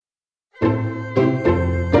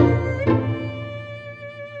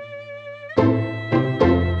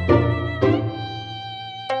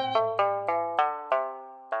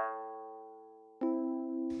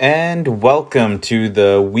and welcome to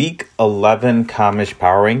the Week 11 Commish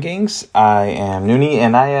Power Rankings. I am Noonie,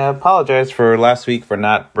 and I apologize for last week for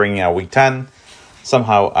not bringing out Week 10.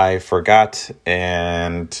 Somehow I forgot,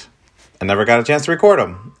 and I never got a chance to record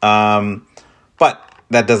them. But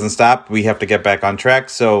that doesn't stop. We have to get back on track.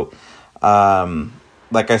 So,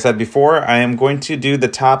 like I said before, I am going to do the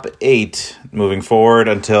top 8 moving forward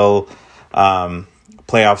until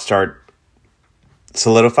playoffs start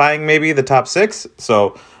solidifying maybe the top 6.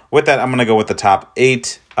 So with that, I'm going to go with the top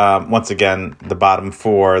 8. Once again, the bottom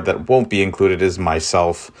 4 that won't be included is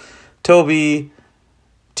myself, Toby,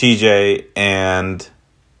 TJ, and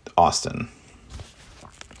Austin.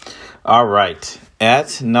 All right.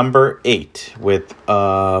 At number 8 with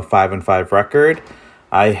a 5-5 record,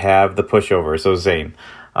 I have the pushover. So Zane.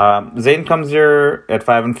 Zane comes here at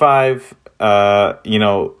 5-5.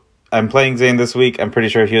 I'm playing Zane this week. I'm pretty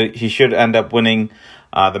sure he should end up winning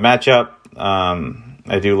the matchup.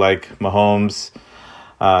 I do like Mahomes.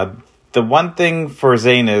 The one thing for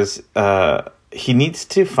Zane is he needs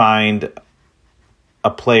to find a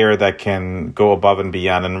player that can go above and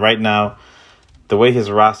beyond. And right now, the way his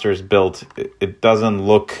roster is built, it doesn't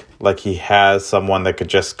look like he has someone that could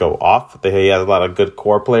just go off. He has a lot of good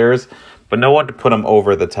core players, but no one to put him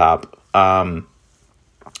over the top.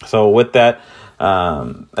 So with that,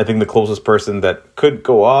 I think the closest person that could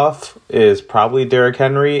go off is probably Derrick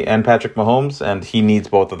Henry and Patrick Mahomes, and he needs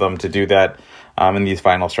both of them to do that in these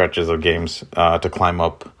final stretches of games to climb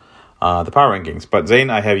up the power rankings. But Zane,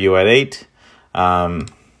 I have you at 8.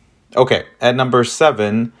 Okay, at number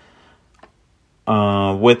 7,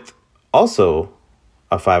 with also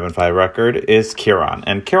a 5-5 record, is Kieran.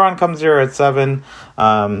 And Kieran comes here at 7.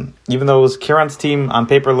 Even though Kieran's team on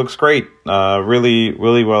paper looks great, really,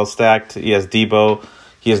 really well stacked. He has Debo.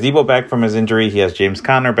 He has Debo back from his injury. He has James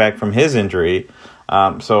Conner back from his injury.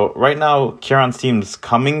 So right now, Kieran's team's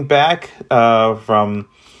coming back from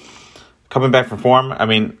form. I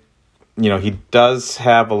mean, he does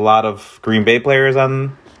have a lot of Green Bay players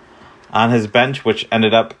on his bench, which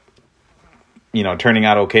ended up, turning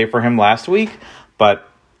out okay for him last week. But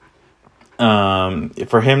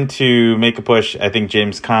for him to make a push, I think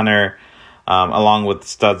James Conner, along with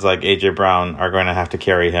studs like A.J. Brown, are going to have to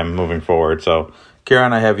carry him moving forward. So,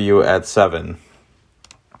 Kieran, I have you at 7.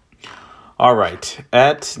 All right.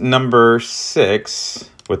 At number 6,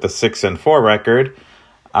 with the 6-4 record,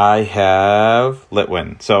 I have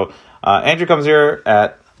Litwin. So, Andrew comes here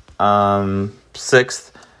at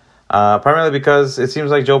 6th, primarily because it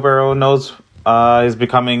seems like Joe Burrow is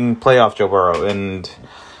becoming playoff Joe Burrow, and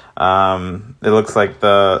it looks like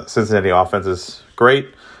the Cincinnati offense is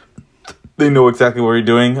great. They know exactly what you're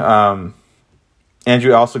doing.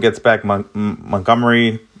 Andrew also gets back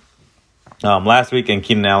Montgomery last week, and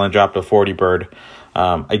Keenan Allen dropped a 40 bird.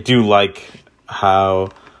 I do like how,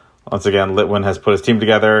 once again, Litwin has put his team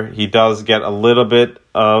together. He does get a little bit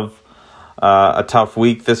of a tough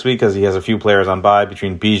week this week because he has a few players on bye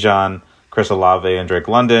between Bijan, Chris Olave, and Drake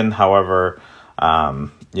London. However,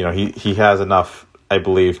 he has enough, I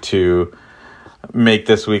believe, to make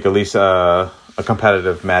this week at least a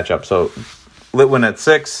competitive matchup. So, Litwin at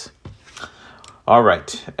 6. All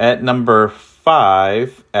right. At number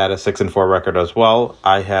 5, at a 6-4 record as well,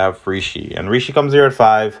 I have Rishi. And Rishi comes here at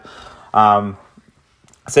 5.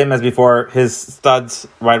 Same as before, his studs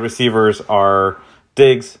wide receivers are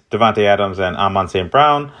Diggs, Devontae Adams, and Amon St.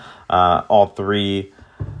 Brown. All three.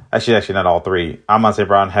 Actually, not all three. Amon St.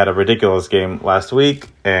 Brown had a ridiculous game last week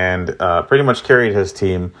and pretty much carried his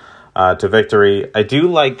team to victory. I do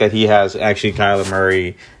like that he has actually Kyler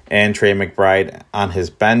Murray and Trey McBride on his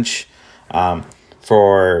bench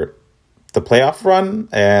for the playoff run,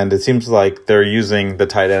 and it seems like they're using the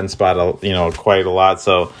tight end spot, quite a lot.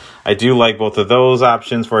 So I do like both of those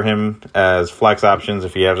options for him as flex options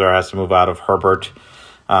if he ever has to move out of Herbert.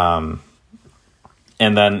 And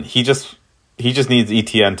then he just needs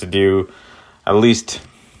ETN to do at least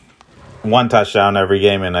one touchdown every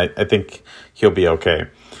game, and I think he'll be okay.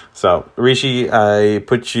 So, Rishi, I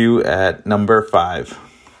put you at number 5.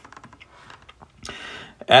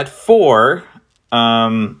 At 4,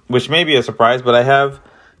 which may be a surprise, but I have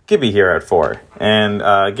Gibby here at 4.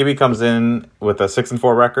 And Gibby comes in with a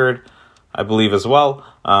 6-4 record, I believe, as well.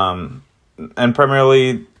 And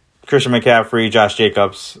primarily Christian McCaffrey, Josh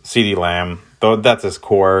Jacobs, CeeDee Lamb. Though that's his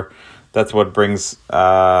core. That's what brings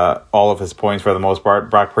all of his points for the most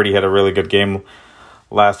part. Brock Purdy had a really good game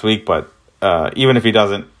last week, but even if he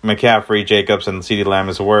doesn't, McCaffrey, Jacobs, and CeeDee Lamb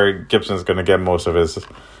is where Gibson's going to get most of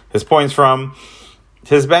his points from.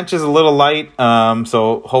 His bench is a little light,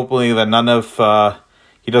 so hopefully that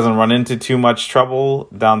he doesn't run into too much trouble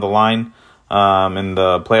down the line in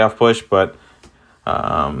the playoff push. But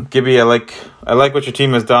Gibby, I like what your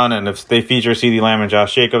team has done, and if they feature CeeDee Lamb and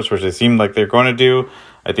Josh Jacobs, which they seem like they're going to do,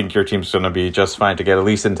 I think your team's going to be just fine to get at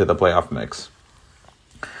least into the playoff mix.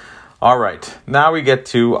 All right, now we get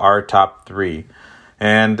to our top three.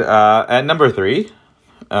 And at number 3,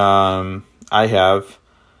 I have...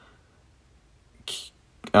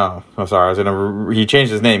 Oh, I'm sorry. He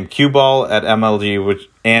changed his name. Cue Ball at MLG,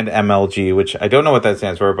 which I don't know what that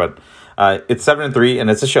stands for, but it's 7-3, and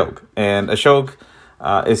it's Ashok. And Ashok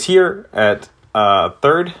is here at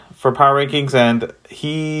 3rd for power rankings, and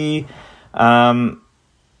he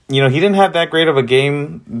didn't have that great of a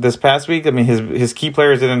game this past week. I mean, his key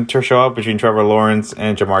players didn't show up between Trevor Lawrence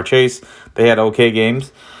and Jamar Chase. They had okay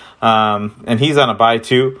games, and he's on a bye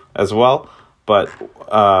too as well. But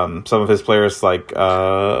some of his players, like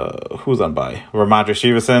who's on bye? Ramondre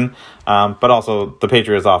Stevenson. But also the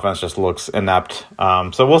Patriots offense just looks inept.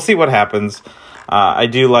 So we'll see what happens. I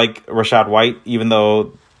do like Rachaad White, even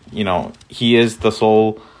though, he is the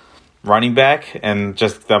sole running back and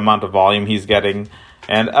just the amount of volume he's getting.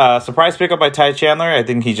 And surprise pickup by Ty Chandler. I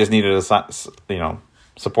think he just needed to,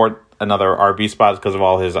 support another RB spot because of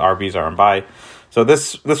all his RBs are on bye. So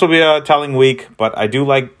this will be a telling week, but I do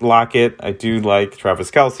like Lockett. I do like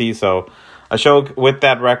Travis Kelce. So Ashok, with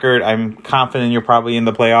that record, I'm confident you're probably in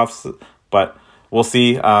the playoffs, but we'll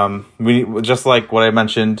see. We just like what I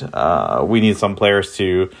mentioned, we need some players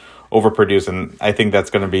to overproduce, and I think that's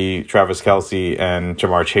going to be Travis Kelce and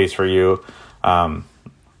Jamar Chase for you.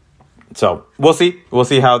 So we'll see. We'll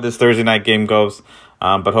see how this Thursday night game goes.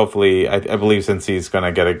 But hopefully, I believe Cincy's going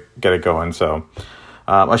to get it going. So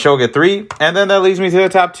Ashok at 3, and then that leads me to the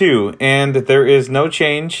top 2, and there is no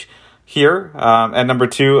change here at number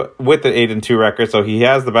 2 with the 8-2 record. So he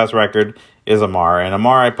has the best record is Amar, and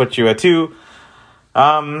Amar, I put you at 2.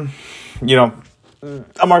 Amar's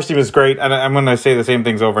team is great, and I'm going to say the same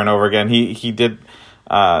things over and over again. He did.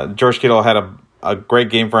 George Kittle had a great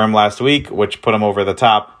game for him last week, which put him over the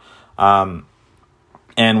top.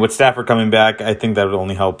 And with Stafford coming back, I think that would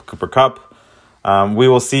only help Cooper Kupp. We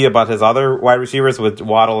will see about his other wide receivers with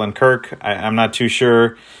Waddle and Kirk. I'm not too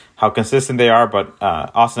sure how consistent they are, but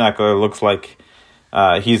Austin Eckler looks like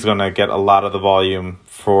he's going to get a lot of the volume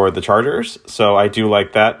for the Chargers. So I do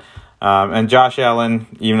like that. And Josh Allen,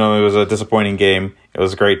 even though it was a disappointing game, it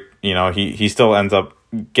was great. He still ends up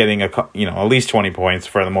getting at least 20 points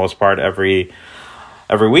for the most part every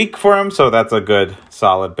week for him. So that's a good,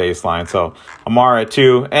 solid baseline. So Amar at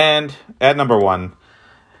 2, and at number 1,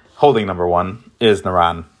 holding number 1, is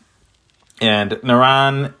Naran. And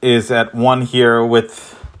Naran is at 1 here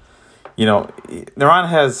with, Naran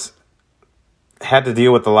has had to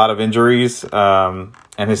deal with a lot of injuries, and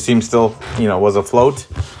his team still, was afloat.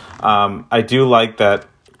 I do like that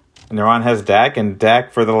Naran has Dak, and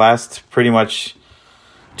Dak for the last pretty much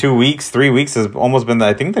 2 weeks, 3 weeks has almost been,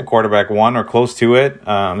 I think, the quarterback 1 or close to it.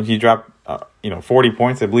 He dropped, 40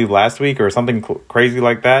 points, I believe, last week or something crazy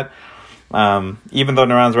like that. Even though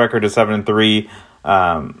Naran's record is 7-3,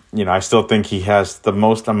 I still think he has the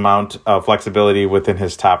most amount of flexibility within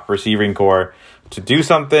his top receiving core to do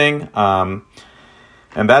something.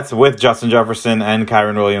 And that's with Justin Jefferson and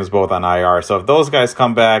Kyron Williams both on IR. So if those guys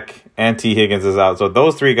come back and T. Higgins is out, so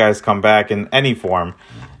those 3 guys come back in any form,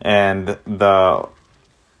 and the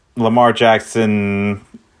Lamar Jackson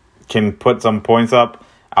can put some points up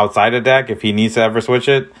outside of Dak if he needs to ever switch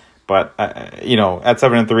it. But, at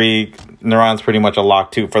 7-3, Naran's pretty much a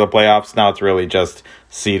lock too for the playoffs. Now it's really just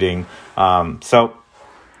seeding. So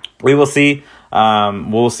we will see.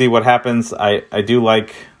 We'll see what happens. I do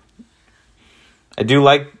like,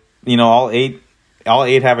 all eight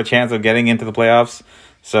have a chance of getting into the playoffs.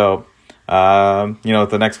 So,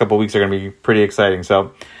 the next couple of weeks are going to be pretty exciting.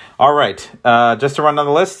 So, all right. Just to run down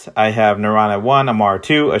the list, I have Naran at 1, Amar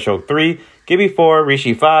 2, Ashok 3, Gibby 4,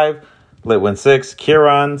 Rishi 5, Litwin 6,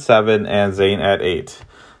 Kieran 7, and Zane at 8.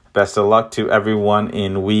 Best of luck to everyone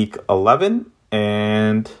in week 11,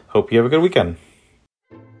 and hope you have a good weekend.